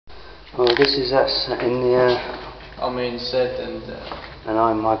Well, this is us in the. I'm Ian Said and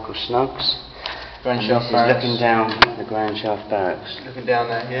I'm Michael Snuggs. Grand and Shaft this Barracks. is looking down the Grand Shaft Barracks. Looking down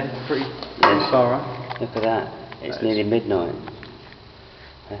there, yeah? Pretty Yes. far, right? Look at that. It's That nearly is. midnight.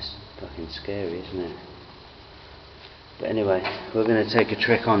 That's fucking scary, isn't it? But anyway, we're going to take a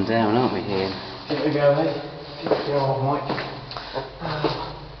trek on down, aren't we, Ian? Give it a go, mate. Give it a go, old Mike.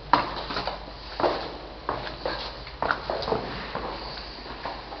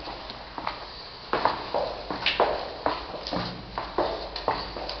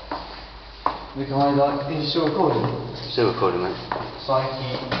 The guy, like, is he still recording? Still recording, mate. It's like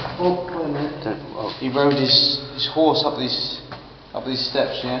wait a minute. He rode his horse up these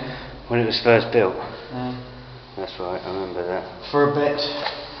steps, yeah? When it was first built. Yeah. That's right, I remember that. For a bet.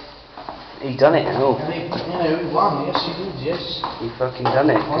 He done it and all. And he won, yes he did, yes. He fucking done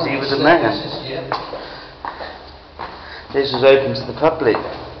it, because he was a man. man. Yeah. This was open to the public.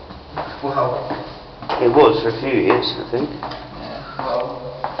 Well. It was for a few years, I think. Yeah, well.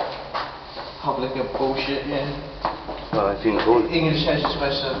 Public are bullshit, yeah. Well, if you can call it. English Heritage is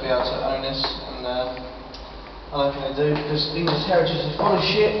supposed to be able to own this, and I don't think they do, because English Heritage is full of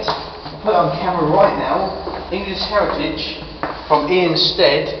shit. I'll put it on camera right now. English Heritage from Ian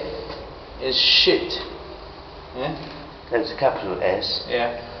Stead is shit. Yeah? There's a capital S.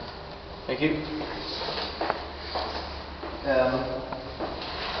 Yeah. Thank you.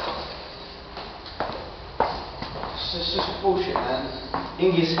 It's just bullshit, man.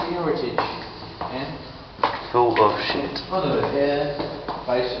 English Heritage. Yeah? Full of shit. I do it, yeah.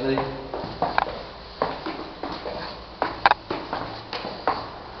 Basically.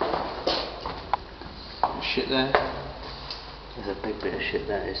 Shit there. There's a big bit of shit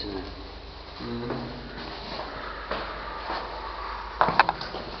there, isn't it?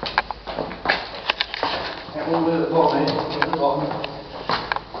 That one at the bottom, at the bottom.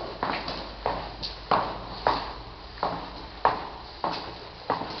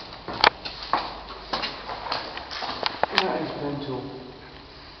 That is mental.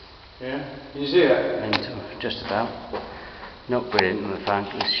 Yeah? Can you see that? Mental, just about. Not brilliant on the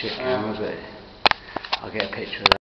fancy shit camera, but I'll get a picture of that.